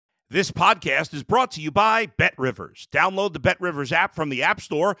This podcast is brought to you by BetRivers. Download the BetRivers app from the App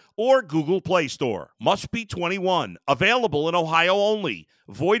Store or Google Play Store. Must be 21. Available in Ohio only.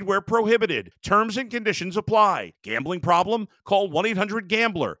 Void where prohibited. Terms and conditions apply. Gambling problem? Call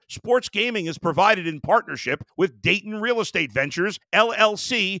 1-800-GAMBLER. Sports gaming is provided in partnership with Dayton Real Estate Ventures,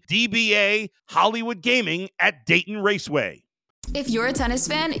 LLC, DBA, Hollywood Gaming at Dayton Raceway. If you're a tennis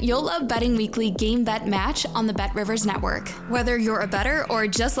fan, you'll love Betting Weekly Game Bet Match on the BetRivers Network. Whether you're a bettor or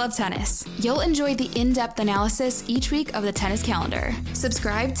just love tennis, you'll enjoy the in-depth analysis each week of the tennis calendar.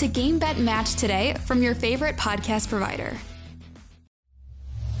 Subscribe to Game Bet Match today from your favorite podcast provider.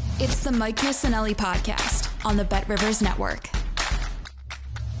 It's the Mike Missanelli Podcast on the BetRivers Network.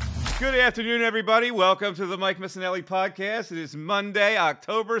 Good afternoon, everybody. Welcome to the Mike Missanelli Podcast. It is Monday,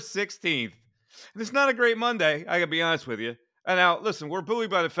 October 16th. And it's not a great Monday, I gotta be honest with you. And now, listen, we're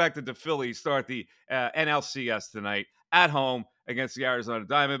buoyed by the fact that the Phillies start the NLCS tonight at home against the Arizona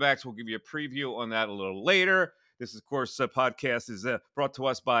Diamondbacks. We'll give you a preview on that a little later. This, of course, podcast is brought to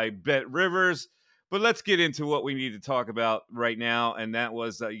us by BetRivers. But let's get into what we need to talk about right now, and that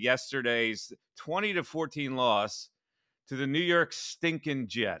was yesterday's 20-14 loss to the New York stinking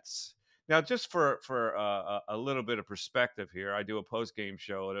Jets. Now, just for a little bit of perspective here, I do a post-game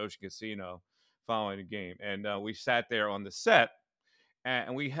show at Ocean Casino following the game. And we sat there on the set,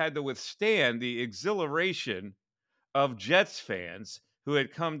 and we had to withstand the exhilaration of Jets fans who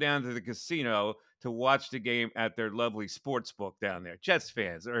had come down to the casino to watch the game at their lovely sports book down there. Jets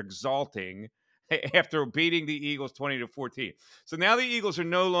fans are exulting after beating the Eagles 20-14. So now the Eagles are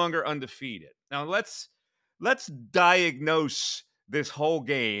no longer undefeated. Now let's diagnose this whole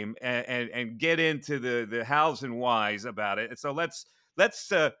game and get into the hows and whys about it. And so let's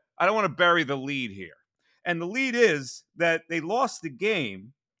I don't want to bury the lead here. And the lead is that they lost the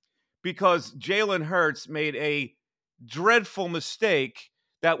game because Jalen Hurts made a dreadful mistake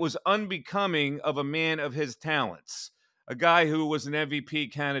that was unbecoming of a man of his talents, a guy who was an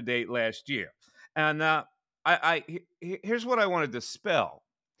MVP candidate last year. And here's what I want to dispel.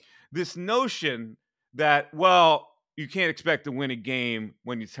 This notion that, well, you can't expect to win a game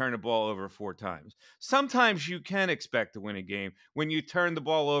when you turn the ball over 4 times. Sometimes you can expect to win a game when you turn the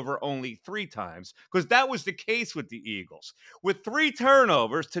ball over only 3 times, because that was the case with the Eagles. With 3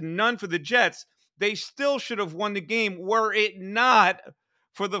 turnovers to none for the Jets, they still should have won the game were it not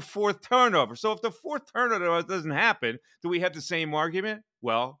for the 4th turnover. So if the 4th turnover doesn't happen, do we have the same argument?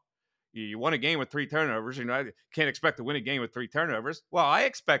 Well, you won a game with 3 turnovers. You know, I can't expect to win a game with 3 turnovers. Well, I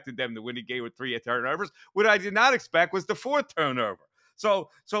expected them to win a game with 3 turnovers. What I did not expect was the 4th turnover. So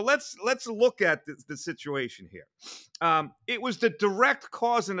let's look at the situation here. It was the direct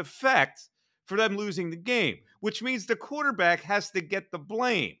cause and effect for them losing the game, which means the quarterback has to get the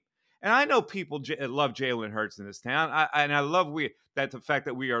blame. And I know people love Jalen Hurts in this town, and I love the fact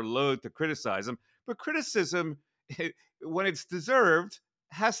that we are loath to criticize him. But criticism, when it's deserved,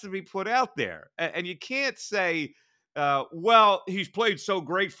 has to be put out there. And you can't say, well, he's played so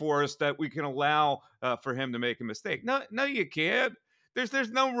great for us that we can allow for him to make a mistake. No, you can't.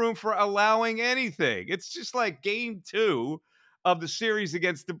 There's no room for allowing anything. It's just like game 2 of the series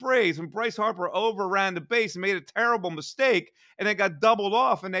against the Braves when Bryce Harper overran the base and made a terrible mistake and then got doubled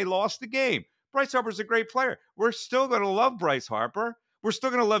off and they lost the game. Bryce Harper's a great player. We're still going to love Bryce Harper. We're still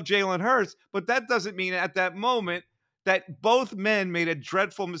going to love Jalen Hurts, but that doesn't mean at that moment that both men made a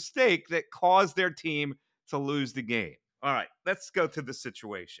dreadful mistake that caused their team to lose the game. All right, let's go to the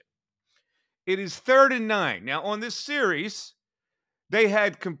situation. It is 3rd and 9. Now, on this series, they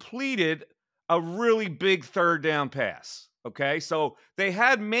had completed a really big 3rd down pass, okay? So they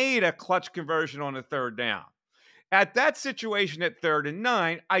had made a clutch conversion on a 3rd down. At that situation at 3rd and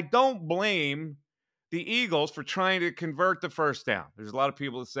 9, I don't blame the Eagles for trying to convert the 1st down. There's a lot of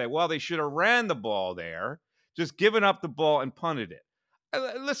people that say, well, they should have ran the ball there, just given up the ball and punted it.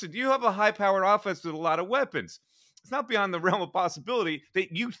 Listen, you have a high-powered offense with a lot of weapons. It's not beyond the realm of possibility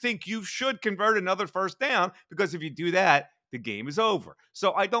that you think you should convert another 1st down, because if you do that, the game is over.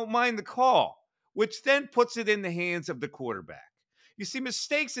 So I don't mind the call, which then puts it in the hands of the quarterback. You see,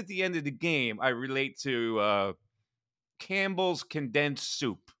 mistakes at the end of the game, I relate to Campbell's condensed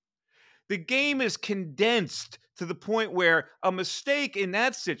soup. The game is condensed to the point where a mistake in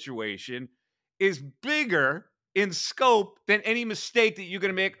that situation is bigger in scope than any mistake that you're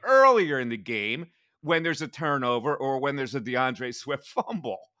going to make earlier in the game when there's a turnover or when there's a DeAndre Swift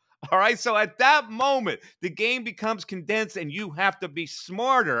fumble. All right, so at that moment, the game becomes condensed and you have to be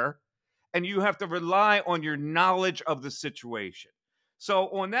smarter and you have to rely on your knowledge of the situation. So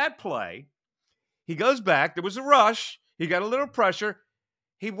on that play, he goes back. There was a rush. He got a little pressure.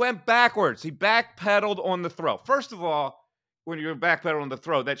 He went backwards. He backpedaled on the throw. First of all, when you're backpedal on the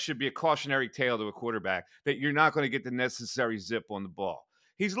throw, that should be a cautionary tale to a quarterback that you're not going to get the necessary zip on the ball.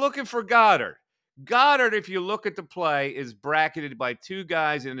 He's looking for Goddard. Goddard, if you look at the play, is bracketed by two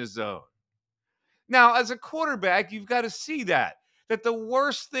guys in his zone. Now, as a quarterback, you've got to see that the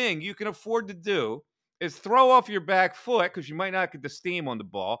worst thing you can afford to do is throw off your back foot because you might not get the steam on the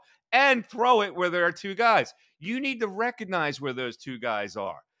ball and throw it where there are two guys. You need to recognize where those two guys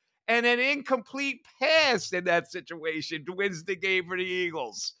are. And an incomplete pass in that situation wins the game for the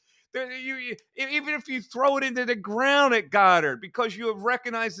Eagles. Even if you throw it into the ground at Goddard because you have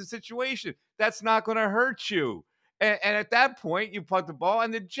recognized the situation, that's not going to hurt you. And at that point, you punt the ball,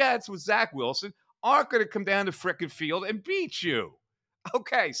 and the Jets with Zach Wilson aren't going to come down the frickin' field and beat you.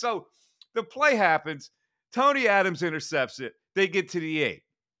 Okay, so the play happens. Tony Adams intercepts it. They get to the 8.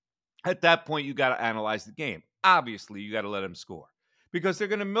 At that point, you got to analyze the game. Obviously, you got to let them score because they're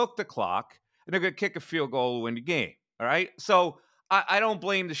going to milk the clock and they're going to kick a field goal to win the game. All right? So I don't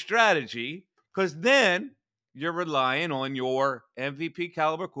blame the strategy because then you're relying on your MVP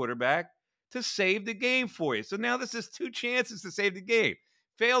caliber quarterback to save the game for you. So now this is 2 chances to save the game.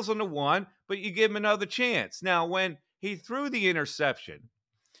 Fails on the 1, but you give him another chance. Now, when he threw the interception,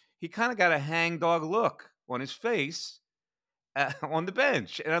 he kind of got a hangdog look on his face on the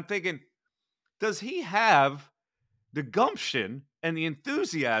bench. And I'm thinking, does he have the gumption and the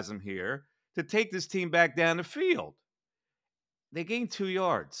enthusiasm here to take this team back down the field? They gained 2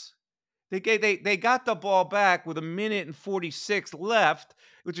 yards. They got the ball back with 1:46 left,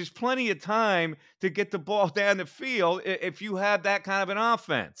 which is plenty of time to get the ball down the field if you have that kind of an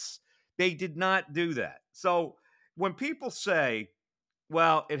offense. They did not do that. So when people say,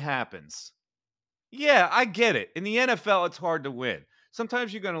 well, it happens. Yeah, I get it. In the NFL, it's hard to win.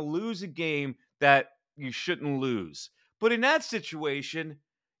 Sometimes you're going to lose a game that you shouldn't lose. But in that situation,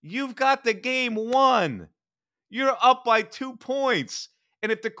 you've got the game won. You're up by 2 points.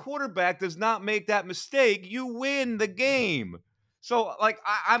 And if the quarterback does not make that mistake, you win the game. So, like,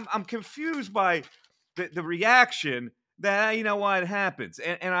 I'm confused by the reaction that, you know what, it happens.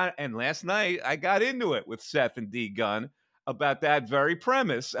 And last night, I got into it with Seth and D Gunn about that very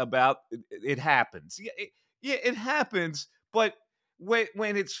premise about it happens. Yeah, it happens. But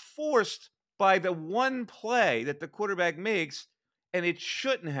when it's forced by the one play that the quarterback makes and it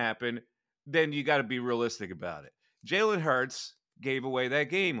shouldn't happen, then you got to be realistic about it. Jalen Hurts gave away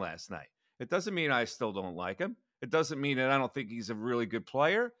that game last night. It doesn't mean I still don't like him. It doesn't mean that I don't think he's a really good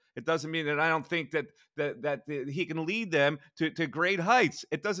player. It doesn't mean that I don't think that he can lead them to great heights.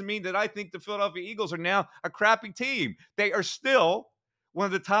 It doesn't mean that I think the Philadelphia Eagles are now a crappy team. They are still one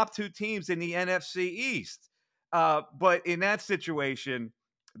of the top 2 teams in the NFC East. But in that situation,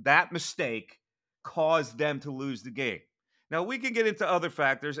 that mistake caused them to lose the game. Now, we can get into other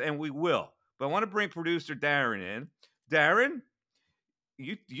factors, and we will. But I want to bring producer Darren in. Darren,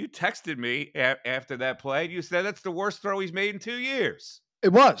 you texted me after that play. You said that's the worst throw he's made in 2 years.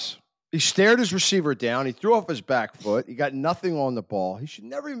 It was. He stared his receiver down. He threw off his back foot. He got nothing on the ball. He should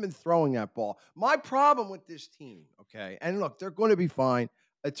never even been throwing that ball. My problem with this team, okay, and look, they're going to be fine.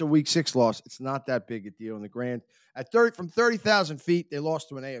 It's a week 6 loss. It's not that big a deal in the grand. From 30,000 feet, they lost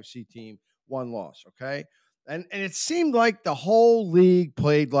to an AFC team, 1 loss, okay? And it seemed like the whole league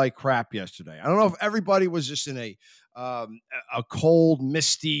played like crap yesterday. I don't know if everybody was just in a cold,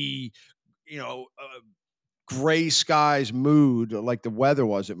 misty, gray skies mood like the weather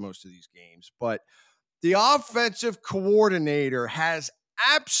was at most of these games. But the offensive coordinator has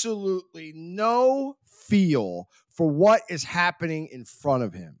absolutely no feel for what is happening in front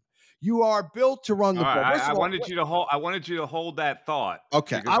of him. You are built to run the ball. I wanted you to hold that thought.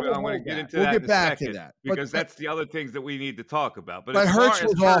 Okay, I want to get into that. We'll get back to that because that's the other things that we need to talk about. But Hurts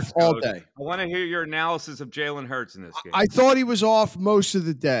was off all day. I want to hear your analysis of Jalen Hurts in this game. I thought he was off most of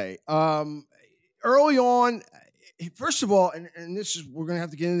the day. Early on, first of all, and this is we're going to have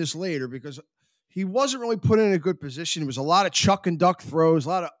to get into this later because he wasn't really put in a good position. It was a lot of chuck and duck throws, a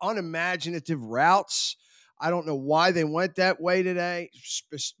lot of unimaginative routes. I don't know why they went that way today,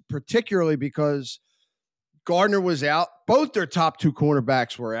 particularly because Gardner was out. Both their top 2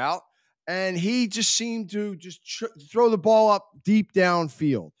 cornerbacks were out, and he just seemed to throw the ball up deep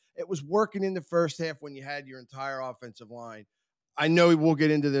downfield. It was working in the first half when you had your entire offensive line. I know we'll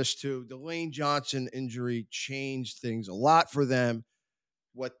get into this too. The Lane Johnson injury changed things a lot for them.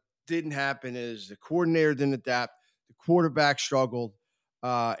 What didn't happen is the coordinator didn't adapt. The quarterback struggled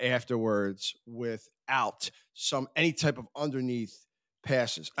afterwards without any type of underneath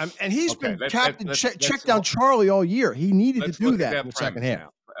passes. And he's been captain check down Charlie all year. He needed to do that in the second half.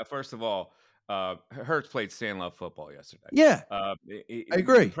 First of all, Hurts played stand-up football yesterday. Yeah, I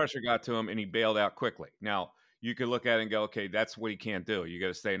agree. The pressure got to him, and he bailed out quickly. Now, you could look at it and go, okay, that's what he can't do. You got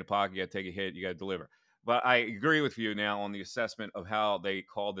to stay in the pocket, you got to take a hit, you got to deliver. But I agree with you now on the assessment of how they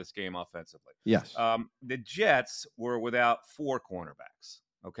called this game offensively. Yes. The Jets were without 4 cornerbacks.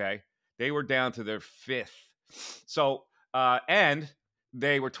 Okay, they were down to their 5th. So and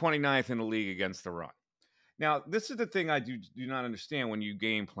they were 29th in the league against the run. Now, this is the thing I do not understand when you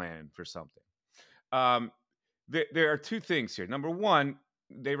game plan for something. There are 2 things here. Number one,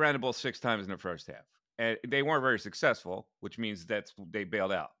 they ran the ball 6 times in the first half, and they weren't very successful, which means that they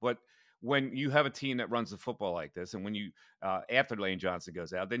bailed out. But when you have a team that runs the football like this, and when you after Lane Johnson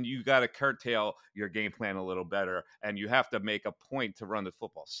goes out, then you got to curtail your game plan a little better, and you have to make a point to run the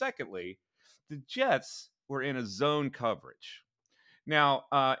football. Secondly, the Jets were in a zone coverage. Now,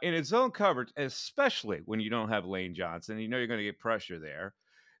 in a zone coverage, especially when you don't have Lane Johnson, you know you're going to get pressure there.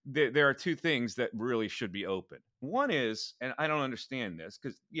 There are 2 things that really should be open. One is, and I don't understand this,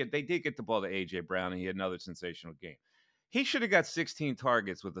 because they did get the ball to A.J. Brown, and he had another sensational game. He should have got 16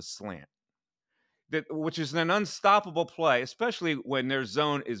 targets with a slant, which is an unstoppable play, especially when their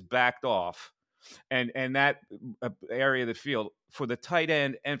zone is backed off, and that area of the field for the tight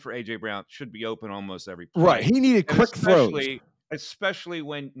end and for A.J. Brown should be open almost every play. Right. He needed quick throws. Especially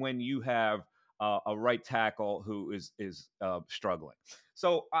when you have a right tackle who is struggling.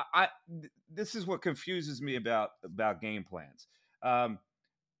 So this is what confuses me about game plans.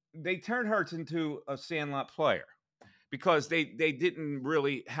 They turned Hurts into a sandlot player because they didn't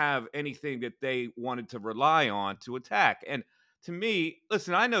really have anything that they wanted to rely on to attack. And to me,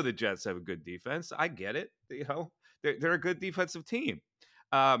 listen, I know the Jets have a good defense. I get it. They're a good defensive team.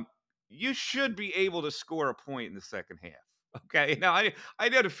 You should be able to score a point in the second half. Okay, now I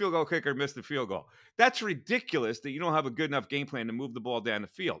know the field goal kicker missed the field goal. That's ridiculous that you don't have a good enough game plan to move the ball down the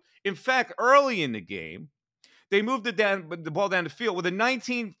field. In fact, early in the game, they moved the ball down the field with a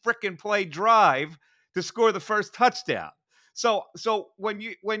 19 frickin' play drive to score the first touchdown. So when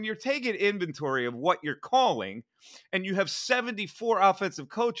you're taking inventory of what you're calling, and you have 74 offensive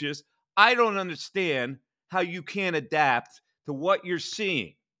coaches, I don't understand how you can't adapt to what you're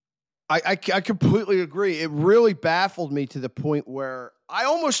seeing. I completely agree. It really baffled me to the point where I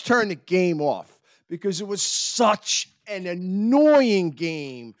almost turned the game off because it was such an annoying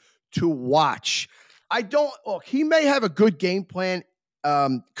game to watch. He may have a good game plan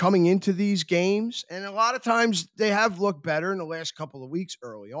coming into these games, and a lot of times they have looked better in the last couple of weeks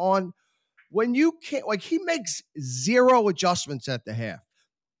early on. When you can't, he makes 0 adjustments at the half.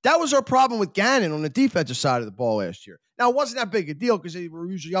 That was our problem with Gannon on the defensive side of the ball last year. Now, it wasn't that big a deal because they were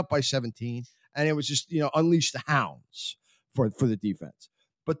usually up by 17, and it was just, unleash the hounds for the defense.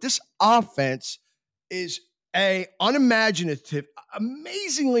 But this offense is unimaginative,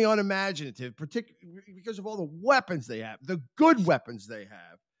 amazingly unimaginative, particularly because of all the weapons they have, the good weapons they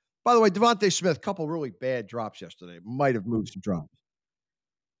have. By the way, Devontae Smith, a couple really bad drops yesterday. Might have moved some drops.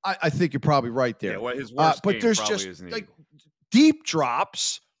 I think you're probably right there. Yeah, well, his worst but game there's probably just isn't like deep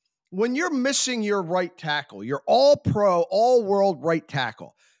drops. When you're missing your right tackle, your all-pro, all-world right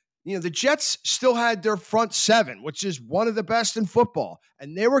tackle, the Jets still had their front 7, which is one of the best in football,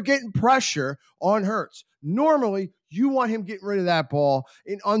 and they were getting pressure on Hurts. Normally, you want him getting rid of that ball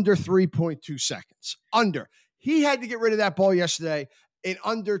in under 3.2 seconds. He had to get rid of that ball yesterday in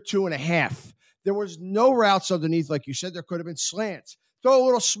under 2.5. There was no routes underneath, like you said. There could have been slants. Throw a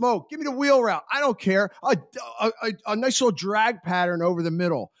little smoke. Give me the wheel route. I don't care. A nice little drag pattern over the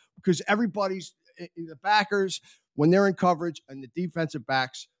middle. Because everybody's in the backers, when they're in coverage, and the defensive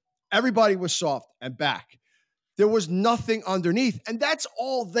backs, everybody was soft and back. There was nothing underneath. And that's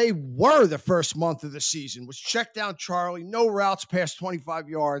all they were the first month of the season, was check down Charlie, no routes past 25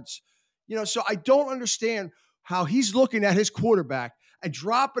 yards. So I don't understand how he's looking at his quarterback and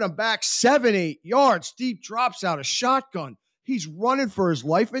dropping him back 7-8 yards, deep drops out of shotgun. He's running for his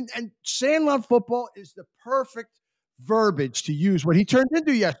life. And Sandlot football is the perfect verbiage to use what he turned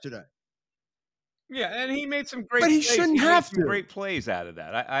into yesterday. Yeah, and he made some great but he plays. shouldn't He made have some to. great plays out of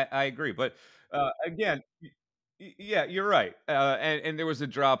that. I agree. But again, yeah, you're right. And there was a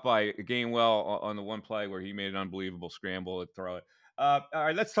drop by Gainwell on the one play where he made an unbelievable scramble to throw it. All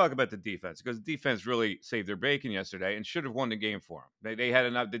right, let's talk about the defense, because the defense really saved their bacon yesterday and should have won the game for them. They had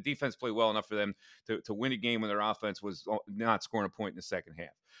enough. The defense played well enough for them to win a game when their offense was not scoring a point in the second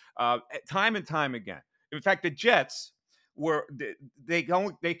half. Time and time again. In fact, the Jets they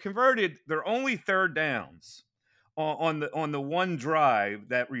converted their only third downs on the one drive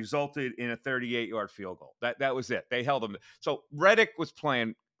that resulted in a 38-yard field goal. That was it. They held them. So Reddick was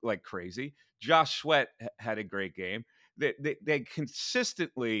playing like crazy. Josh Sweat had a great game. They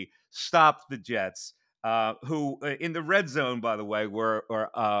consistently stopped the Jets, who in the red zone, by the way, were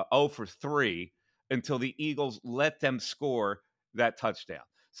 0 for 3 until the Eagles let them score that touchdown.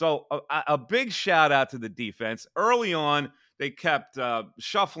 So a big shout out to the defense. Early on, they kept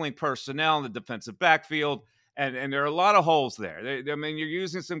shuffling personnel in the defensive backfield, and there are a lot of holes there. I mean, you're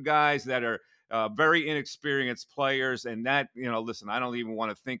using some guys that are very inexperienced players, and that, listen, I don't even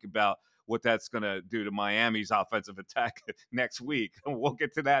want to think about what that's going to do to Miami's offensive attack next week. We'll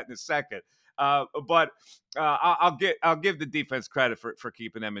get to that in a second. But I'll give the defense credit for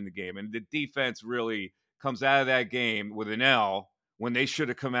keeping them in the game, and the defense really comes out of that game with an L when they should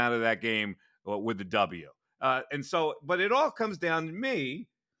have come out of that game with the W. But it all comes down to me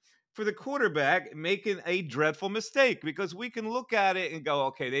for the quarterback making a dreadful mistake, because we can look at it and go,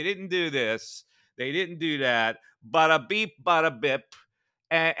 okay, they didn't do this, they didn't do that, bada beep, bada bip.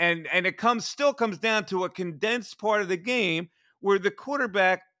 And it still comes down to a condensed part of the game where the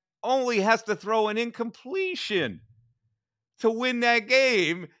quarterback only has to throw an incompletion to win that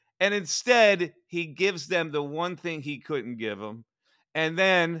game. And instead, he gives them the one thing he couldn't give them, and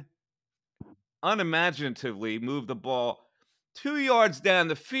then unimaginatively move the ball 2 yards down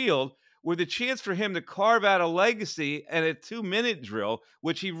the field with a chance for him to carve out a legacy and a 2-minute drill,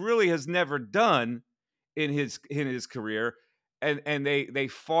 which he really has never done in his career. And they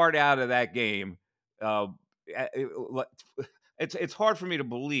fart out of that game. It's hard for me to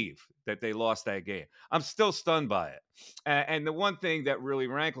believe that they lost that game. I'm still stunned by it. And the one thing that really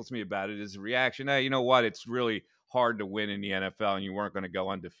rankles me about it is the reaction. Hey, you know what? It's really hard to win in the NFL, and you weren't going to go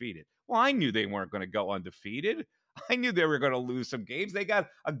undefeated. Well, I knew they weren't going to go undefeated. I knew they were going to lose some games. They got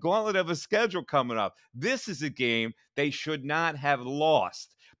a gauntlet of a schedule coming up. This is a game they should not have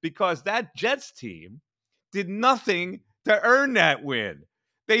lost, because that Jets team did nothing to earn that win.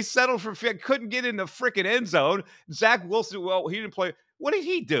 They settled for couldn't get in the freaking end zone. Zach Wilson, well, he didn't play. What did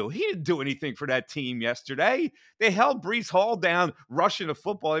he do? He didn't do anything for that team yesterday. They held Breece Hall down rushing the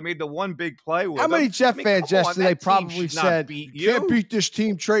football. They made the one big play with How many Jet fans yesterday probably said, you can't beat this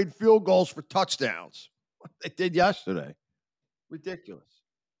team trading field goals for touchdowns? What they did yesterday. Ridiculous.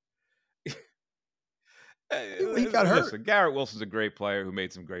 He got hurt. Listen, Garrett Wilson's a great player who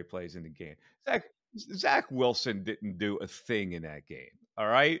made some great plays in the game. Zach Wilson didn't do a thing in that game. All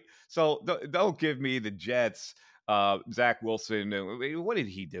right. So don't give me the Jets. Zach Wilson, what did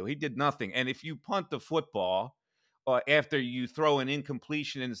he do? He did nothing. And if you punt the football after you throw an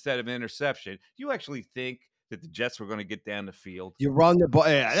incompletion instead of an interception, you actually think that the Jets were going to get down the field? You run the ball.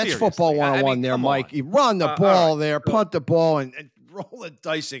 Yeah, that's Seriously. football 101 there, Mike. On. You run the ball there, So, punt the ball, and roll the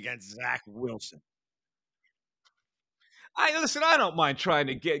dice against Zach Wilson. I don't mind trying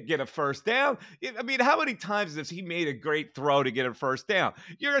to get a first down. I mean, how many times has he made a great throw to get a first down?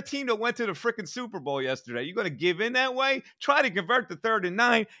 You're a team that went to the freaking Super Bowl yesterday. You're going to give in that way? Try to convert the 3rd and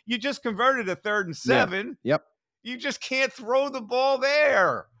 9. You just converted a 3rd and 7. Yeah. Yep. You just can't throw the ball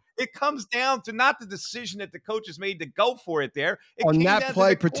there. It comes down to not the decision that the coaches made to go for it there. It on came that down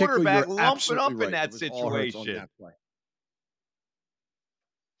play, to the quarterback lumping up right. in that situation.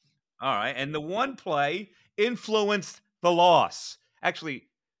 All right. And the one play influenced the loss. Actually,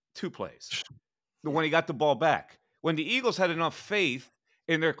 2 plays. When he got the ball back. When the Eagles had enough faith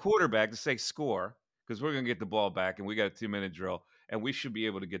in their quarterback to say score, because we're going to get the ball back and we got a 2-minute drill and we should be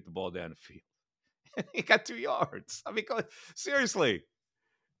able to get the ball down the field. He got 2 yards. I mean, seriously.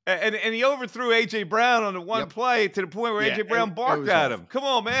 And he overthrew A.J. Brown on the one play to the point where A.J. Brown barked at him. Come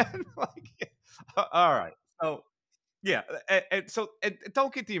on, man. All right. So, yeah. And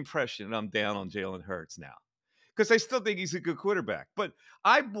don't get the impression that I'm down on Jalen Hurts now, because I still think he's a good quarterback. But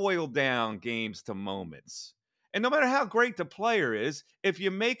I boil down games to moments. And no matter how great the player is, if you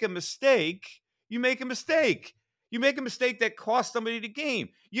make a mistake, you make a mistake. You make a mistake that costs somebody the game.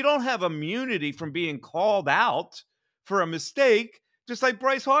 You don't have immunity from being called out for a mistake, just like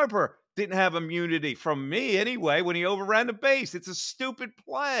Bryce Harper didn't have immunity from me anyway when he overran the base. It's a stupid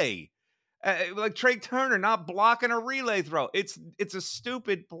play. Like Trey Turner not blocking a relay throw. It's a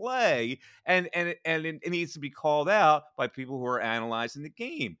stupid play, and it needs to be called out by people who are analyzing the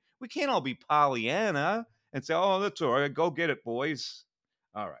game. We can't all be Pollyanna and say, oh, that's all right. Go get it, boys.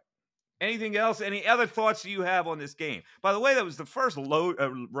 All right. Anything else? Any other thoughts you have on this game? By the way, that was the first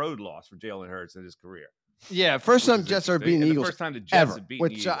road loss for Jalen Hurts in his career. Yeah, first time Jets are beating Eagles. The first time the Jets ever, have beaten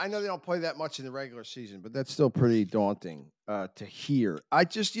which Eagles. I know they don't play that much in the regular season, but that's still pretty daunting to hear. I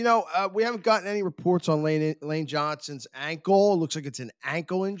just, we haven't gotten any reports on Lane Johnson's ankle. It looks like it's an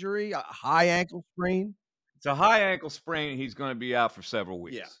ankle injury, a high ankle sprain. It's a high ankle sprain. He's going to be out for several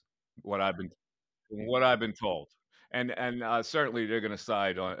weeks. Yeah. What I've been told. And certainly they're going to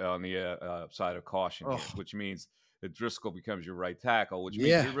side on the side of caution, here, which means that Driscoll becomes your right tackle, which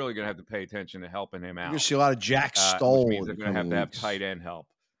means you're really going to have to pay attention to helping him out. You're going to see a lot of Jack Stoll. Which means they're going to have tight end help.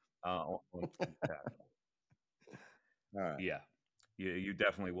 Yeah. All right. Yeah, you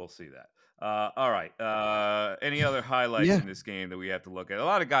definitely will see that. All right. Any other highlights Yeah. in this game that we have to look at? A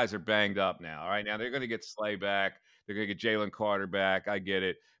lot of guys are banged up now. All right, now they're going to get Slay back. They're going to get Jalen Carter back. I get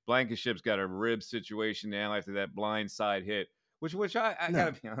it. Blankenship's got a rib situation now after that blindside hit, which I got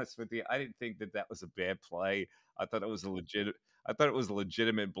No. to be honest with you, I didn't think that was a bad play. I thought it was a legit. I thought it was a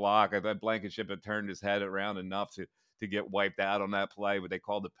legitimate block. I thought Blankenship had turned his head around enough to get wiped out on that play, but they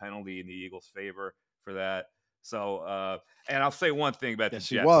called the penalty in the Eagles' favor for that. So, and I'll say one thing about the Yes,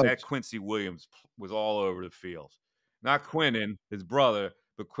 he Jets. was. That Quincy Williams was all over the field. Not Quinnen, his brother,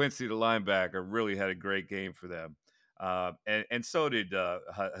 but Quincy, the linebacker, really had a great game for them. And so did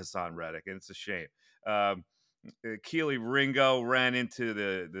Hassan Reddick, and it's a shame. Keely Ringo ran into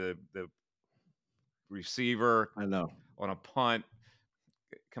the receiver I know. on a punt.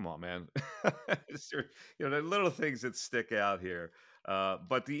 Come on, man. The little things that stick out here.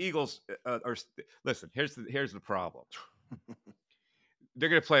 But the Eagles are. Listen, here's the problem. They're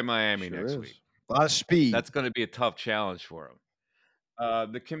going to play Miami Sure next is. week. A lot of speed. That's going to be a tough challenge for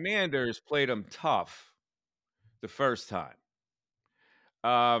them. The Commanders played them tough the first time.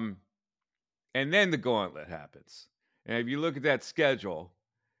 And then the gauntlet happens. And if you look at that schedule,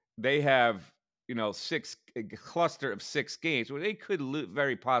 they have, a cluster of 6 games where they could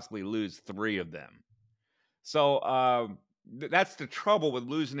very possibly lose 3 of them. So that's the trouble with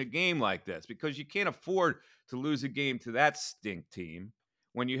losing a game like this, because you can't afford to lose a game to that stink team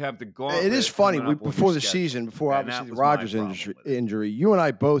when you have the gauntlet. It is funny. coming up on Before your the schedule. season, before And obviously that the was my Rodgers problem with it. injury, you and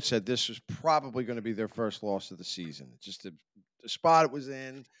I both said this was probably going to be their first loss of the season. Just the spot it was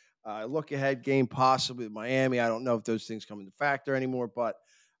in, look ahead game possibly with Miami. I don't know if those things come into factor anymore, but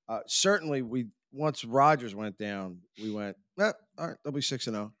certainly once Rodgers went down, we went, all right, they'll be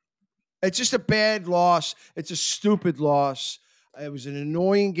 6-0. It's just a bad loss. It's a stupid loss. It was an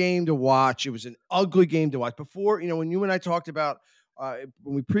annoying game to watch. It was an ugly game to watch. Before, when you and I talked about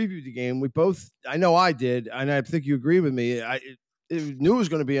when we previewed the game, I know I did, and I think you agree with me. I knew it was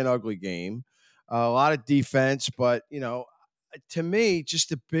going to be an ugly game, a lot of defense, but to me, just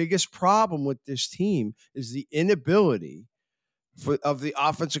the biggest problem with this team is the inability of the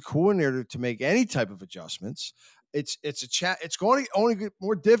offensive coordinator to make any type of adjustments. It's going to only get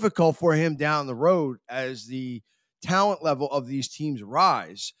more difficult for him down the road as the talent level of these teams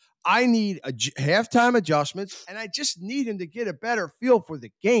rise. I need halftime adjustments, and I just need him to get a better feel for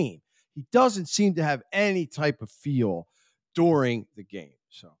the game. He doesn't seem to have any type of feel during the game.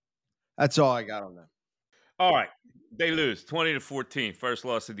 So that's all I got on that. All right. They lose 20-14, first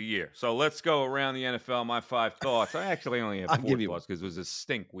loss of the year. So let's go around the NFL. My 5 thoughts. I actually only have 4 thoughts because it was a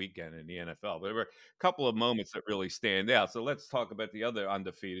stink weekend in the NFL. But there were a couple of moments that really stand out. So let's talk about the other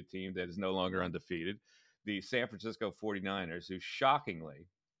undefeated team that is no longer undefeated, the San Francisco 49ers, who shockingly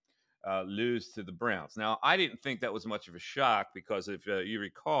lose to the Browns. Now, I didn't think that was much of a shock because if you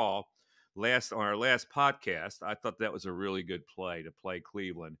recall, on our last podcast, I thought that was a really good play to play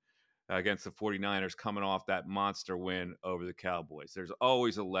Cleveland against the 49ers coming off that monster win over the Cowboys. There's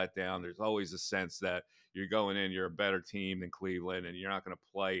always a letdown. There's always a sense that you're going in, you're a better team than Cleveland, and you're not going to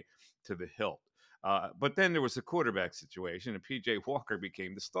play to the hilt. But then there was a quarterback situation, and P.J. Walker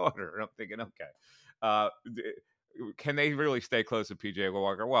became the starter. And I'm thinking, okay, can they really stay close to P.J.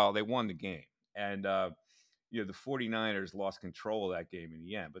 Walker? Well, they won the game. And, the 49ers lost control of that game in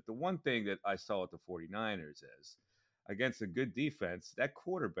the end. But the one thing that I saw with the 49ers is, against a good defense, that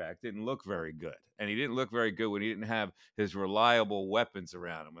quarterback didn't look very good. And he didn't look very good when he didn't have his reliable weapons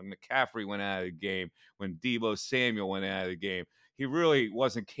around him. When McCaffrey went out of the game, when Deebo Samuel went out of the game, he really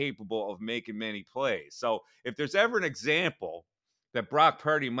wasn't capable of making many plays. So if there's ever an example that Brock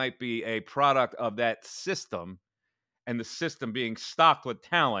Purdy might be a product of that system and the system being stocked with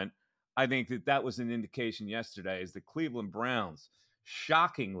talent, I think that was an indication yesterday as the Cleveland Browns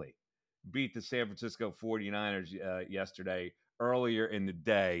shockingly beat the San Francisco 49ers yesterday earlier in the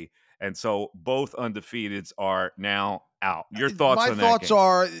day. And so both undefeateds are now out. Your thoughts on that? My thoughts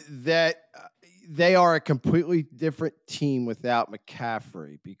are that they are a completely different team without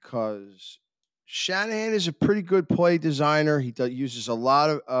McCaffrey, because Shanahan is a pretty good play designer. He uses a lot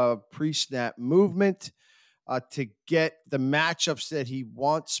of pre-snap movement to get the matchups that he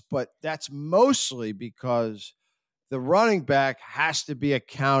wants, but that's mostly because the running back has to be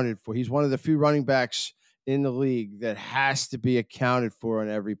accounted for. He's one of the few running backs in the league that has to be accounted for in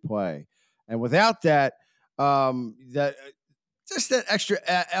every play. And without that, just that extra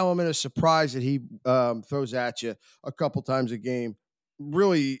element of surprise that he throws at you a couple times a game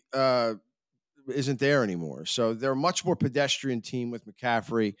really isn't there anymore. So they're a much more pedestrian team with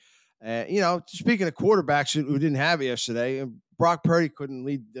McCaffrey. Speaking of quarterbacks who didn't have it yesterday, Brock Purdy couldn't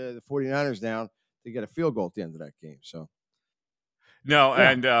lead the 49ers down to get a field goal at the end of that game. So No,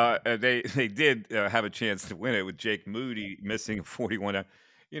 yeah, and they did have a chance to win it with Jake Moody missing a 41.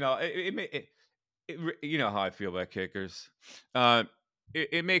 You know, you know how I feel about kickers. Uh,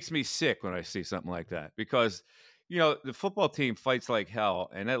 it makes me sick when I see something like that because you know the football team fights like hell,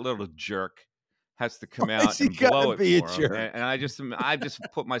 and that little jerk has to come why's out he and got to blow it be a for him. jerk? And I just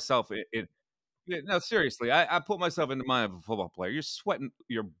put myself in yeah, no, seriously, I put myself in the mind of a football player. You're sweating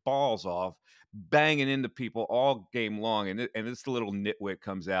your balls off, banging into people all game long, and this little nitwit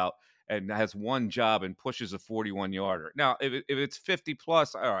comes out and has one job and pushes a 41 yarder. Now, if it's 50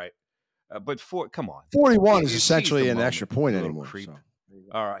 plus, all right, but come on, 41 is seize the essentially an extra moment, point you little anymore. creep. So there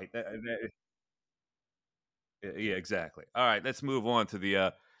you go. All right, yeah, exactly. All right, let's move on to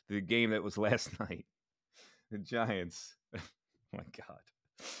the game that was last night. The Giants. Oh my God.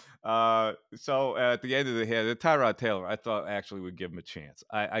 So at the end of the half, the Tyrod Taylor, I thought actually would give him a chance.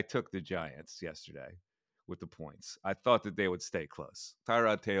 I took the Giants yesterday with the points. I thought that they would stay close.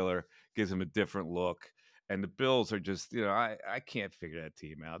 Tyrod Taylor gives him a different look. And the Bills are just, you know, I can't figure that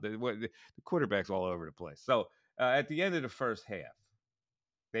team out. The quarterback's all over the place. So at the end of the first half,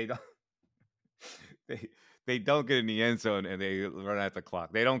 they don't they they don't get in the end zone and they run out the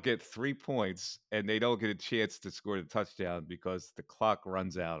clock. They don't get 3 points and they don't get a chance to score the touchdown because the clock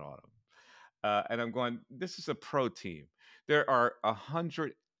runs out on them. And I'm going, this is a pro team. There are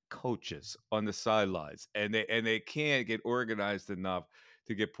 100 coaches on the sidelines, and they can't get organized enough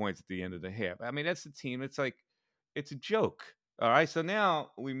to get points at the end of the half. I mean, that's the team. It's like it's a joke. All right. So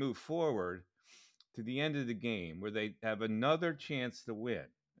now we move forward to the end of the game where they have another chance to win.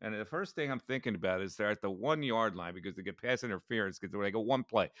 And the first thing I'm thinking about is they're at the 1 yard line because they get pass interference because they go one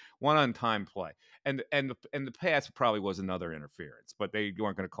play, one on time play, and the pass probably was another interference, but they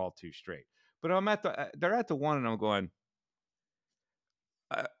weren't going to call two straight. But they're at the one, and I'm going,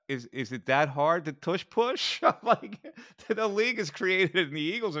 is it that hard to tush push? Like the league has created, and the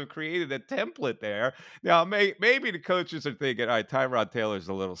Eagles have created a template there. Now maybe the coaches are thinking, all right, Tyrod Taylor's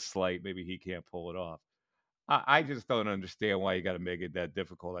a little slight, maybe he can't pull it off. I just don't understand why you got to make it that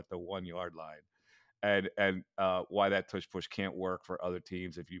difficult at the 1 yard line, and why that tush push can't work for other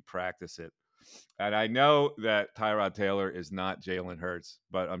teams if you practice it. And I know that Tyrod Taylor is not Jalen Hurts,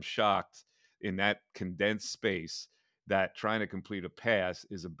 but I'm shocked in that condensed space that trying to complete a pass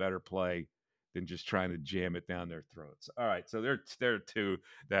is a better play than just trying to jam it down their throats. All right, so there are two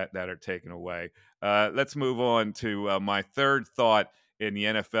that are taken away. Let's move on to my third thought in the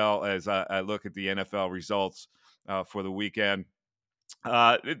NFL as I look at the NFL results for the weekend.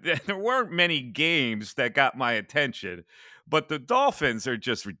 There weren't many games that got my attention, but the Dolphins are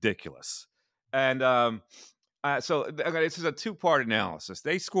just ridiculous. And so okay, this is a two-part analysis.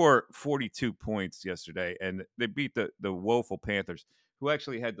 They scored 42 points yesterday, and they beat the woeful Panthers, who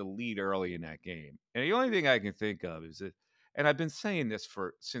actually had the lead early in that game. And the only thing I can think of is that, and I've been saying this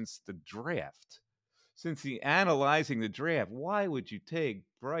since the draft, since the analyzing the draft. Why would you take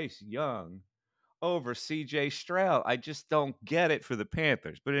Bryce Young over C.J. Stroud? I just don't get it for the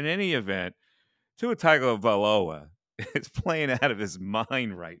Panthers. But in any event, Tua Tagovailoa is playing out of his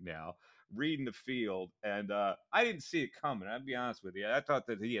mind right now, reading the field, and I didn't see it coming. I'll be honest with you. I thought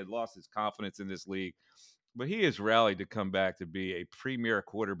that he had lost his confidence in this league, but he has rallied to come back to be a premier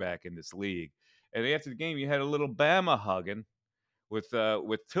quarterback in this league. And after the game, you had a little Bama hugging with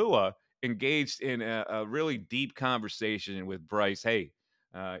Tua engaged in a really deep conversation with Bryce. Hey,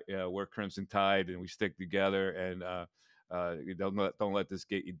 yeah, we're Crimson Tide and we stick together, and you don't let this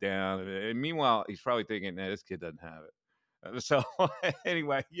get you down. And meanwhile, he's probably thinking, nah, this kid doesn't have it. So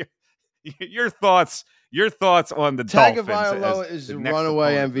anyway, your thoughts on the Dolphins as Tagovailoa is the the next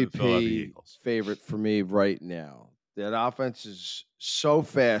runaway opponent for the Philadelphia MVP Eagles. favorite for me right now. That offense is so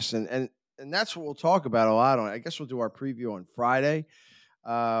fast, and that's what we'll talk about a lot on. I guess we'll do our preview on Friday.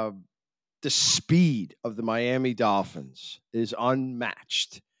 Uh, the speed of the Miami Dolphins is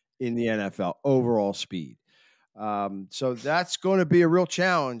unmatched in the NFL, overall speed. So that's going to be a real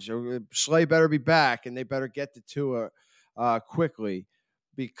challenge. Slay better be back, and they better get to Tua quickly,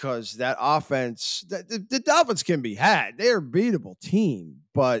 because that offense, the Dolphins can be had. They're a beatable team,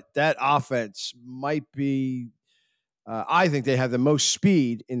 but that offense might be, I think they have the most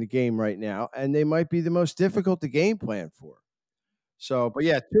speed in the game right now, and they might be the most difficult to game plan for. So, but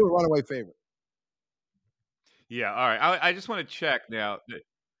yeah, Tua runaway favorite. Yeah, all right. I just want to check now. I Do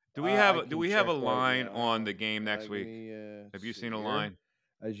can we have check a right line on now. the game next Give week? me Have you see seen a here line?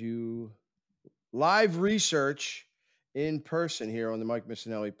 as you live research in person here on the Mike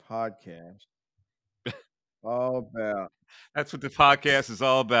Missanelli podcast. All about. That's what the podcast is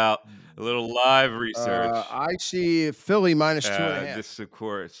all about. A little live research. I see Philly minus 2.5. This, of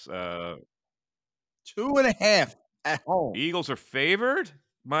course, 2.5 at home. Eagles are favored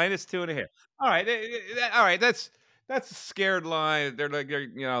minus 2.5. All right, all right. That's a scared line.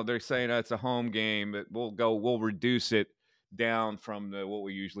 They're saying it's a home game, but we'll reduce it down from what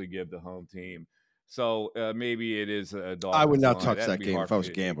we usually give the home team. So maybe it is a Dolphins I would not line. touch That'd that be game hard if I for was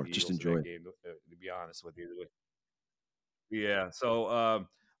me a to take gambler. the Just Eagles in enjoy that it. game, to be honest with you. Yeah. So all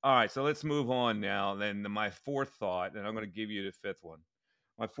right. So let's move on now. Then my fourth thought, and I'm going to give you the fifth one.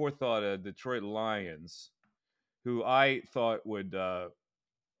 My fourth thought: Detroit Lions, who I thought would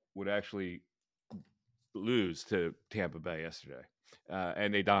actually lose to Tampa Bay yesterday,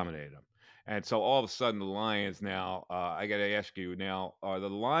 and they dominated them. And so all of a sudden, the Lions now, I got to ask you now, are the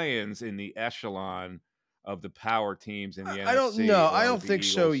Lions in the echelon of the power teams in the I don't NFC, know. or I are don't the think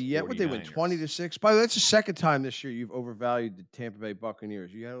so Eagles yet. Would they win 49ers? 20-6? By the way, that's the second time this year you've overvalued the Tampa Bay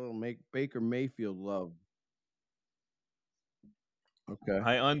Buccaneers. You had a little Baker Mayfield love. Okay.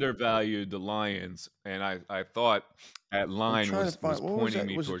 I undervalued the Lions, and I thought that I'm line trying to was find what was pointing that?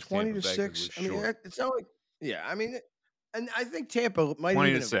 me Was it towards 20 Tampa to Bay because it 6? was I mean, short. it's not like, yeah, I mean, and I think Tampa might 20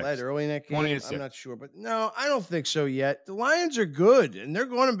 even to have led 6. early in that 20 game. to I'm 6. not sure, but no, I don't think so yet. The Lions are good, and they're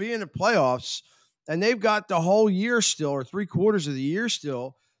going to be in the playoffs, and they've got the whole year still, or 3/4 of the year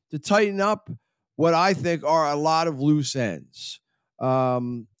still, to tighten up what I think are a lot of loose ends.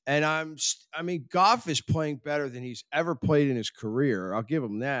 And I mean, Goff is playing better than he's ever played in his career. I'll give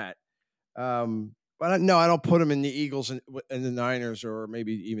him that. But no, I don't put him in the Eagles and the Niners or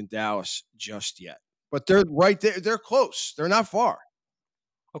maybe even Dallas just yet. But they're right there. They're close. They're not far.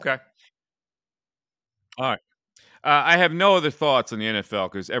 Okay. All right. I have no other thoughts on the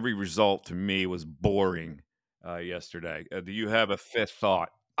NFL because every result to me was boring yesterday. Do you have a fifth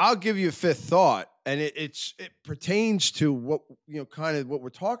thought? I'll give you a fifth thought, and it pertains to what kind of what we're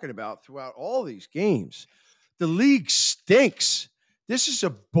talking about throughout all these games. The league stinks. This is a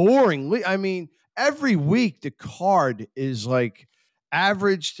boring league. I mean, every week the card is like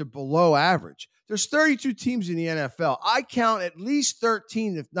average to below average. There's 32 teams in the NFL. I count at least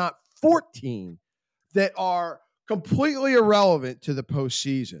 13, if not 14, that are completely irrelevant to the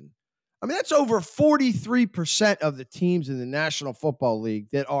postseason. I mean, that's over 43% of the teams in the National Football League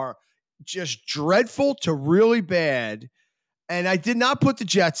that are just dreadful to really bad. And I did not put the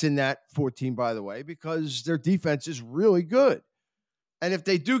Jets in that 14, by the way, because their defense is really good. And if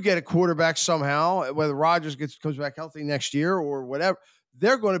they do get a quarterback somehow, whether Rodgers comes back healthy next year or whatever,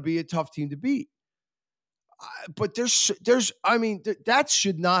 they're going to be a tough team to beat. But that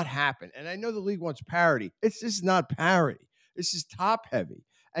should not happen. And I know the league wants parity. This is not parity. This is top heavy.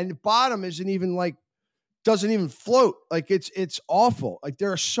 And the bottom doesn't even float. Like it's awful. Like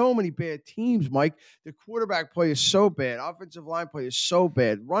there are so many bad teams, Mike. The quarterback play is so bad. Offensive line play is so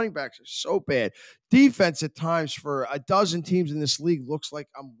bad. Running backs are so bad. Defense at times for a dozen teams in this league looks like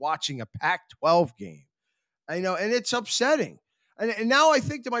I'm watching a Pac-12 game. And it's upsetting. And now I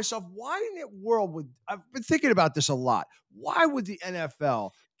think to myself, why in the world I've been thinking about this a lot. Why would the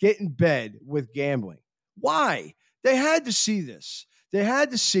NFL get in bed with gambling? Why? They had to see this. They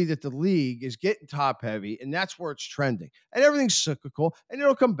had to see that the league is getting top heavy, and that's where it's trending. And everything's cyclical, and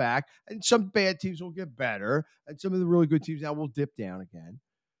it'll come back, and some bad teams will get better, and some of the really good teams now will dip down again.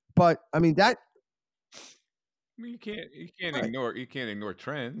 But I mean that. I mean, you Right. can't ignore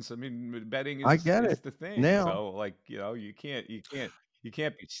trends. I mean, betting I is get it the thing. now. So like you can't be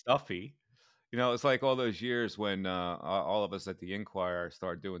stuffy. It's like all those years when all of us at the Inquirer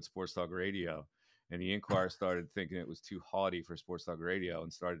started doing sports talk radio, and the Inquirer started thinking it was too haughty for sports talk radio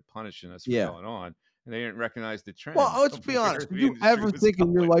and started punishing us for Yeah. going on, and they didn't recognize the trend Well, let's of be where honest. Did the you industry ever was think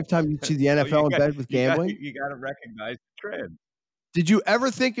in your going. lifetime you'd see the So NFL in bed with gambling? you got to recognize the trend. Did you ever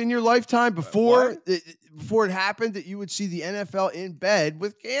think in your lifetime before it happened that you would see the NFL in bed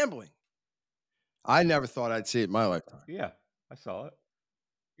with gambling? I never thought I'd see it in my lifetime. Yeah, I saw it.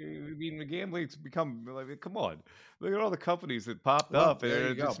 I mean, the gambling's become like, come on, look at all the companies that popped Well, up, and there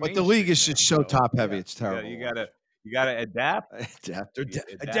you go. it's But the league mainstream is now. just so top heavy; Yeah, it's terrible. You gotta adapt.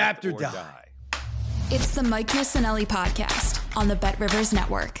 Adapt or die. It's the Mike Missanelli Podcast on the Bet Rivers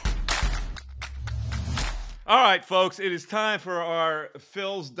Network. All right, folks, it is time for our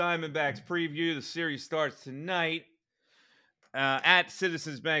Phillies-Diamondbacks preview. The series starts tonight at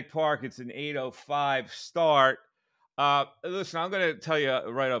Citizens Bank Park. It's an 8:05 start. Listen, I'm going to tell you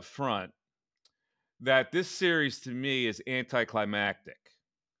right up front that this series to me is anticlimactic.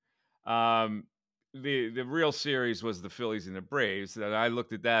 The real series was the Phillies and the Braves, and I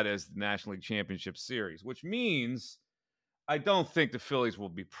looked at that as the National League Championship Series, which means I don't think the Phillies will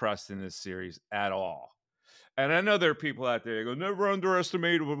be pressed in this series at all. And I know there are people out there who go, never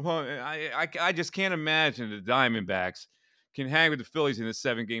underestimate them. I just can't imagine the Diamondbacks can hang with the Phillies in a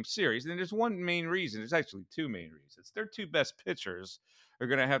 7-game series. And there's one main reason. There's actually two main reasons. Their two best pitchers are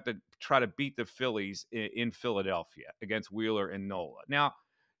going to have to try to beat the Phillies in Philadelphia against Wheeler and Nola. Now,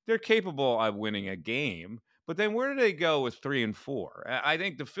 they're capable of winning a game, but then where do they go with 3 and 4? I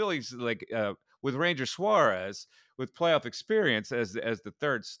think the Phillies, with Ranger Suarez, with playoff experience as the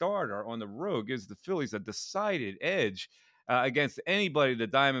third starter on the road, gives the Phillies a decided edge against anybody the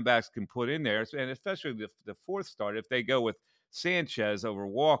Diamondbacks can put in there, and especially the fourth start. If they go with Sanchez over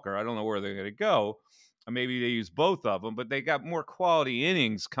Walker, I don't know where they're going to go. Maybe they use both of them, but they got more quality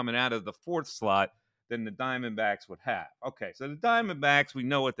innings coming out of the fourth slot than the Diamondbacks would have. Okay, so the Diamondbacks, we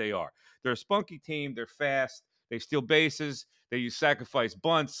know what they are. They're a spunky team. They're fast. They steal bases. They use sacrifice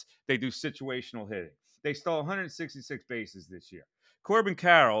bunts. They do situational hitting. They stole 166 bases this year. Corbin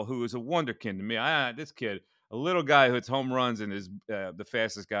Carroll, who is a wonderkind to me, this kid, a little guy who hits home runs and is the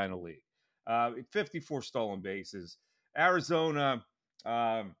fastest guy in the league. 54 stolen bases. Arizona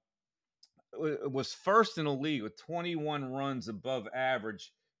was first in the league with 21 runs above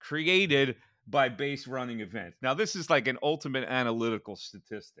average created by base running events. Now, this is like an ultimate analytical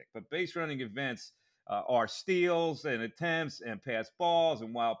statistic, but base running events are steals and attempts and pass balls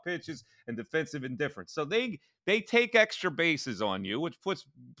and wild pitches and defensive indifference. So they take extra bases on you, which puts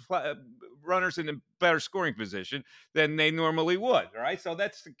runners in a better scoring position than they normally would. All right, so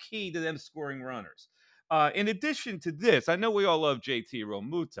that's the key to them scoring runners. In addition to this, I know we all love JT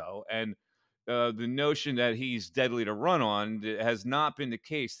Realmuto, and the notion that he's deadly to run on has not been the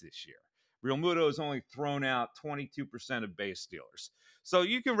case this year. Realmuto has only thrown out 22% of base stealers. So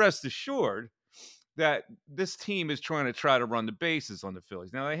you can rest assured that this team is trying to run the bases on the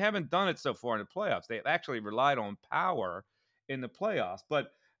Phillies. Now, they haven't done it so far in the playoffs. They've actually relied on power in the playoffs.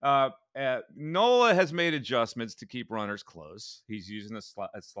 But Nola has made adjustments to keep runners close. He's using a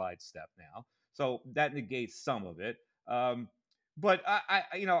slide step now. So that negates some of it. But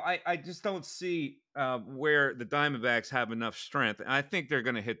I just don't see where the Diamondbacks have enough strength. And I think they're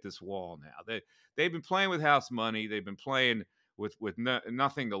going to hit this wall now. They've been playing with house money. They've been playing with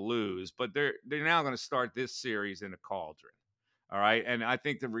nothing to lose, but they're now going to start this series in a cauldron. All right, and I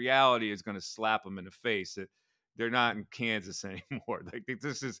think the reality is going to slap them in the face that they're not in Kansas anymore. Like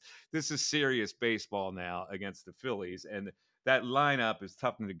this is serious baseball now against the Phillies, and that lineup is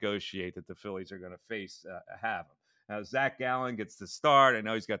tough to negotiate that the Phillies are going to face have them. Now, Zach Gallen gets the start. I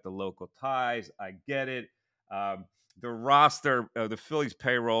know he's got the local ties. I get it. The roster, the Phillies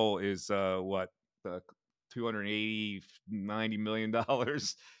payroll is $280, $90 million.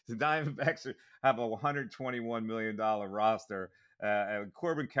 The Diamondbacks have a $121 million roster.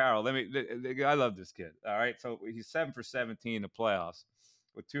 Corbin Carroll, I love this kid. All right. So he's 7 for 17 in the playoffs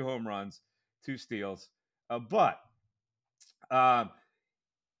with 2 home runs, 2 steals. But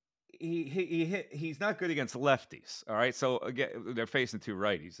he's not good against lefties. All right. So again, they're facing 2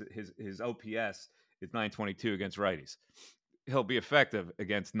 righties. His OPS is 922 against righties. He'll be effective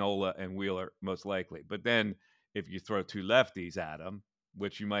against Nola and Wheeler, most likely. But then if you throw 2 lefties at him,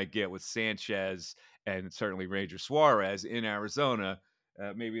 which you might get with Sanchez and certainly Ranger Suarez in Arizona,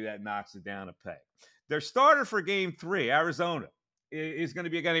 maybe that knocks it down a peg. Their starter for game 3, Arizona, is going to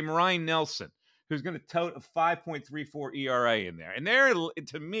be a guy named Ryan Nelson, who's going to tote a 5.34 ERA in there. And there,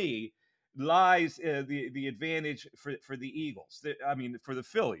 to me, lies the advantage for the Eagles. For the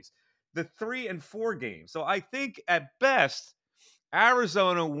Phillies. The 3 and 4 games. So I think at best,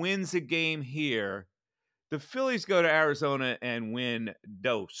 Arizona wins a game here. The Phillies go to Arizona and win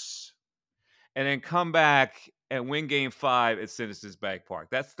dose. And then come back and win game 5 at Citizens Bank Park.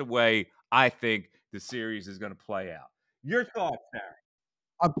 That's the way I think the series is going to play out. Your thoughts, Harry?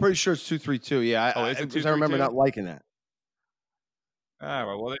 I'm pretty sure it's 2-3-2. Yeah. Oh, is it 2-3-2? I remember not liking that. All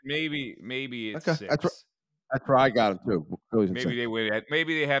right. Well, maybe it's Okay. 6. That's where I got him too. Maybe they win.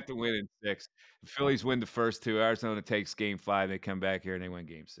 Maybe they have to win in 6. The Phillies win the first 2. Arizona takes game 5. They come back here and they win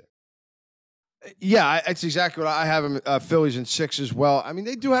game 6. Yeah, that's exactly what I have them. Phillies in 6 as well. I mean,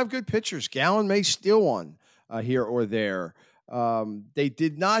 they do have good pitchers. Gallen may steal one here or there. They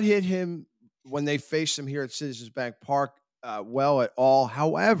did not hit him when they faced him here at Citizens Bank Park well at all.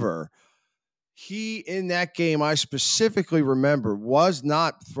 However, he in that game, I specifically remember, was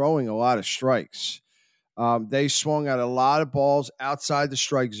not throwing a lot of strikes. They swung at a lot of balls outside the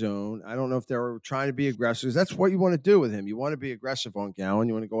strike zone. I don't know if they were trying to be aggressive. That's what you want to do with him. You want to be aggressive on Gallen.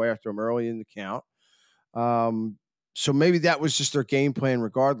 You want to go after him early in the count. So maybe that was just their game plan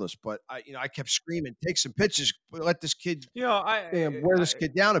regardless. But I kept screaming, take some pitches, let this kid, wear this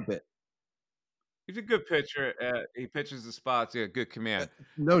kid down a bit. He's a good pitcher. He pitches the spots. He got good command.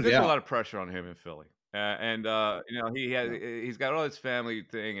 No There's doubt. a lot of pressure on him in Philly. He's got all his family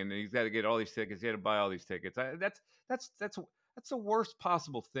thing, and he's got to get all these tickets. He had to buy all these tickets. That's the worst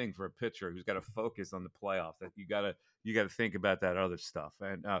possible thing for a pitcher who's got to focus on the playoffs. That you got to think about that other stuff.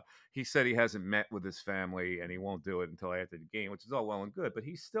 And he said he hasn't met with his family, and he won't do it until after the game, which is all well and good. But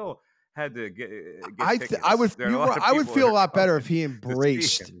he still had to get tickets. I would feel a lot better if he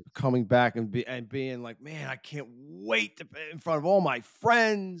embraced him. coming back and being like, man, I can't wait to be in front of all my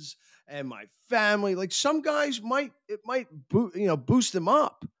friends and my family. Like some guys might boost them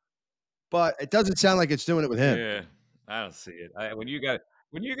up, but it doesn't sound like it's doing it with him. Yeah, I don't see it. When you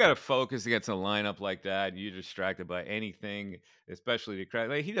got to focus against a lineup like that, and you're distracted by anything, especially the crowd.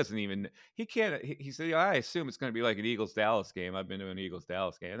 Like, he can't. He said, I assume it's going to be like an Eagles-Dallas game. I've been to an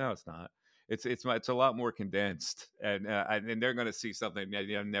Eagles-Dallas game. No, it's not. It's a lot more condensed, and they're going to see something that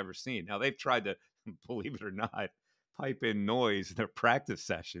they've never seen. Now they've tried to, believe it or not, pipe in noise in their practice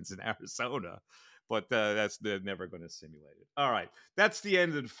sessions in Arizona. But they're never going to simulate it. All right. That's the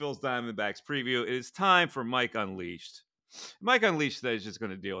end of the Phil's Diamondbacks preview. It is time for Mike Unleashed. Mike Unleashed today is just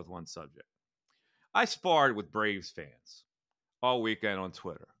going to deal with one subject. I sparred with Braves fans all weekend on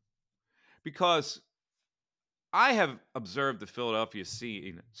Twitter because I have observed the Philadelphia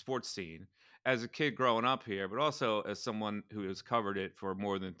sports scene as a kid growing up here, but also as someone who has covered it for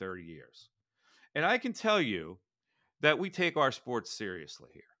more than 30 years. And I can tell you that we take our sports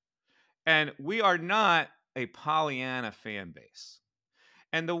seriously here. And we are not a Pollyanna fan base.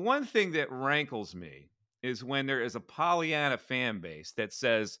 And the one thing that rankles me is when there is a Pollyanna fan base that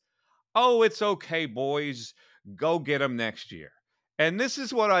says, oh, it's okay, boys, go get them next year. And this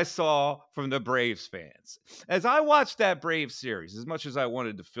is what I saw from the Braves fans. As I watched that Braves series, as much as I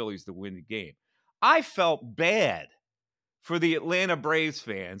wanted the Phillies to win the game, I felt bad for the Atlanta Braves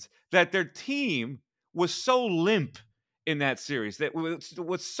fans that their team was so limp in that series. That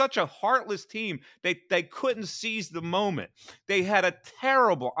was such a heartless team. They couldn't seize the moment. They had a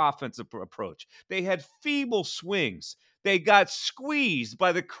terrible offensive approach. They had feeble swings. They got squeezed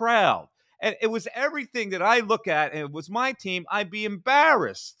by the crowd. And it was everything that I look at, and it was my team, I'd be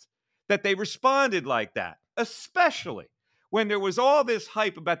embarrassed that they responded like that, especially when there was all this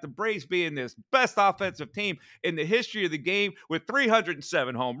hype about the Braves being this best offensive team in the history of the game with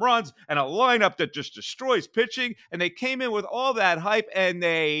 307 home runs and a lineup that just destroys pitching. And they came in with all that hype and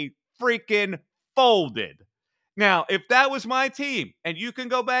they freaking folded. Now, if that was my team, and you can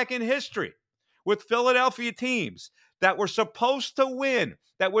go back in history with Philadelphia teams that were supposed to win,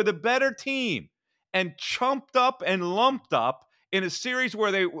 that were the better team, and chumped up and lumped up in a series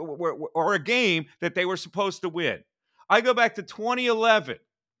where they were, or a game that they were supposed to win. I go back to 2011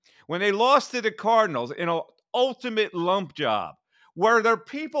 when they lost to the Cardinals in an ultimate lump job. Were there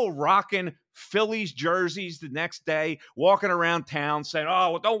people rocking Phillies jerseys the next day, walking around town saying,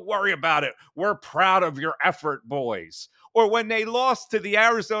 oh, well, don't worry about it. We're proud of your effort, boys. Or when they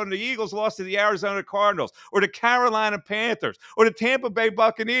the Eagles lost to the Arizona Cardinals, or the Carolina Panthers, or the Tampa Bay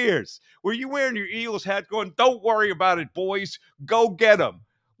Buccaneers, were you wearing your Eagles hat going, don't worry about it, boys, go get them?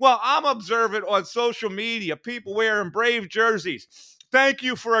 Well, I'm observing on social media, people wearing Brave jerseys. Thank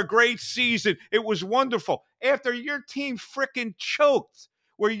you for a great season. It was wonderful. After your team freaking choked,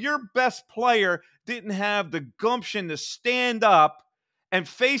 where your best player didn't have the gumption to stand up and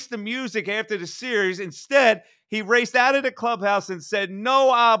face the music after the series. Instead, he raced out of the clubhouse and said,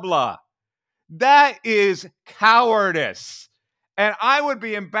 no habla. That is cowardice. And I would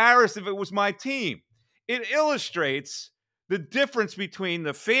be embarrassed if it was my team. It illustrates the difference between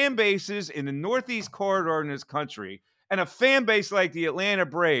the fan bases in the Northeast corridor in this country and a fan base like the Atlanta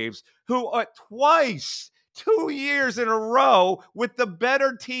Braves, who are twice, 2 years in a row with the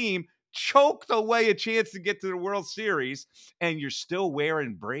better team, choked away a chance to get to the World Series, and you're still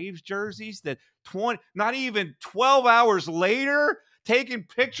wearing Braves jerseys that not even 12 hours later, taking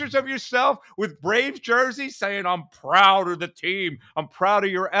pictures of yourself with Braves jerseys saying, I'm proud of the team. I'm proud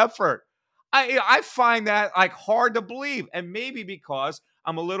of your effort. I find that like hard to believe, and maybe because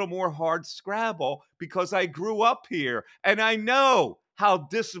I'm a little more hard scrabble because I grew up here and I know how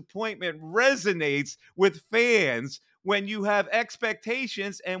disappointment resonates with fans when you have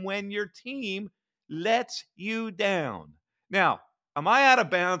expectations and when your team lets you down. Now, am I out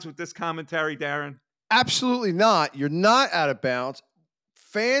of bounds with this commentary, Darren? Absolutely not. You're not out of bounds.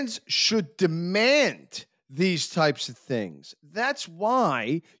 Fans should demand these types of things. That's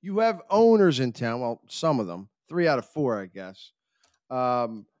why you have owners in town. Well, some of them, 3 out of 4, I guess,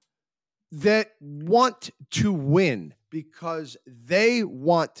 that want to win because they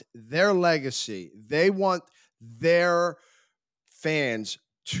want their legacy. They want their fans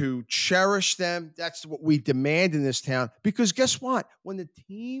to cherish them. That's what we demand in this town. Because guess what? When the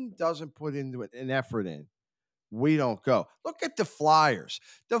team doesn't put into it an effort in, we don't go. Look at the Flyers.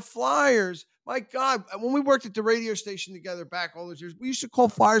 The Flyers, my God, when we worked at the radio station together back all those years, we used to call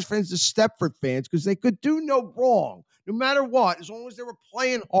Flyers fans the Stepford fans because they could do no wrong, no matter what, as long as they were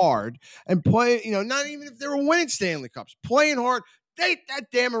playing hard and playing, not even if they were winning Stanley Cups, playing hard. That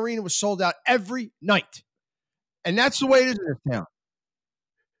damn arena was sold out every night. And that's the way it is in this town.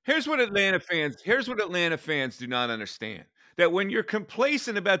 Here's what Atlanta fans do not understand. That when you're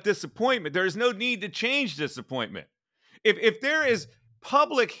complacent about disappointment, there is no need to change disappointment. If there is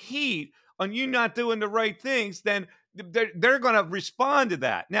public heat on you not doing the right things, then they're going to respond to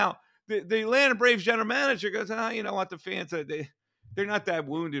that. Now, the Atlanta Braves general manager goes, you know what, the fans, they're not that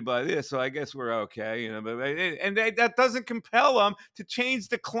wounded by this, so I guess we're okay. That doesn't compel them to change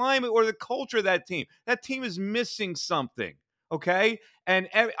the climate or the culture of that team. That team is missing something. Okay. And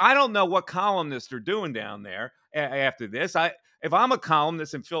I don't know what columnists are doing down there after this. If I'm a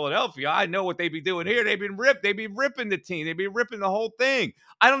columnist in Philadelphia, I know what they'd be doing here. They'd be ripping the team. They'd be ripping the whole thing.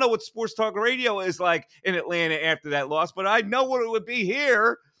 I don't know what sports talk radio is like in Atlanta after that loss, but I know what it would be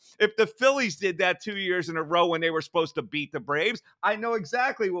here. If the Phillies did that 2 years in a row when they were supposed to beat the Braves, I know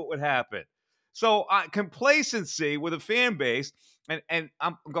exactly what would happen. So complacency with a fan base, and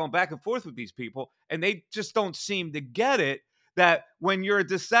I'm going back and forth with these people, and they just don't seem to get it, that when you're a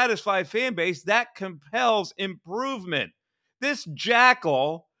dissatisfied fan base, that compels improvement. This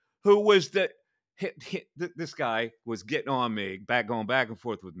jackal who was this guy was getting on me, going back and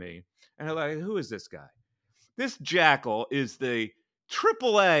forth with me. And I'm like, who is this guy? This jackal is the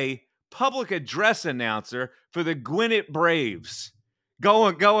AAA public address announcer for the Gwinnett Braves,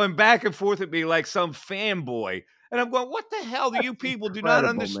 going back and forth with me like some fanboy. And I'm going, what the hell do you people do not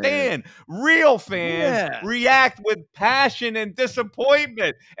understand? Man. Real fans react with passion and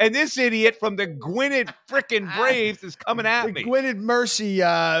disappointment. And this idiot from the Gwinnett frickin' Braves is coming at me. The Gwinnett Mercy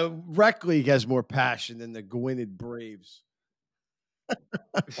Rec League has more passion than the Gwinnett Braves.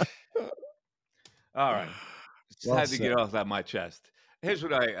 All right. Just had to get off that my chest. Here's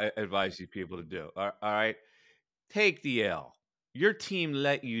what I advise you people to do. All right. Take the L. Your team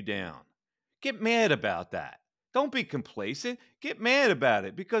let you down. Get mad about that. Don't be complacent. Get mad about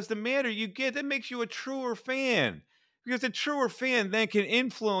it, because the madder you get, that makes you a truer fan. Because a truer fan then can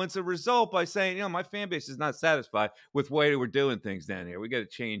influence a result by saying, my fan base is not satisfied with the way we're doing things down here. We got to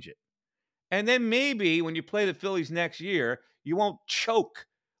change it. And then maybe when you play the Phillies next year, you won't choke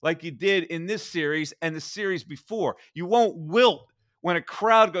like you did in this series and the series before. You won't wilt when a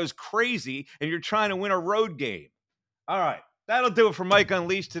crowd goes crazy and you're trying to win a road game. All right. That'll do it for Mike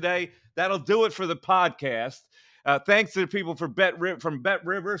Unleashed today. That'll do it for the podcast. Thanks to the people from Bet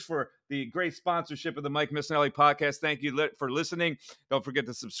Rivers for the great sponsorship of the Mike Missanelli Podcast. Thank you for listening. Don't forget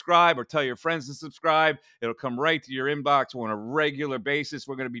to subscribe or tell your friends to subscribe. It'll come right to your inbox on a regular basis.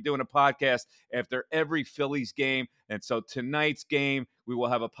 We're going to be doing a podcast after every Phillies game. And so tonight's game, we will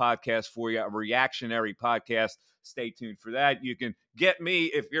have a podcast for you, a reactionary podcast. Stay tuned for that. You can get me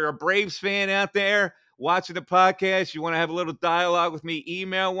if you're a Braves fan out there watching the podcast. You want to have a little dialogue with me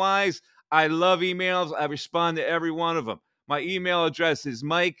email-wise. I love emails. I respond to every one of them. My email address is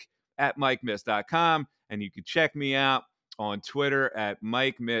mike@mikemiss.com, and you can check me out on Twitter at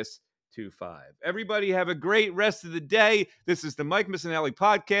MikeMiss25. Everybody have a great rest of the day. This is the Mike Missanelli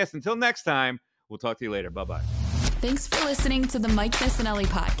Podcast. Until next time, we'll talk to you later. Bye-bye. Thanks for listening to the Mike Missanelli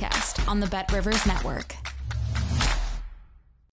Podcast on the Bet Rivers Network.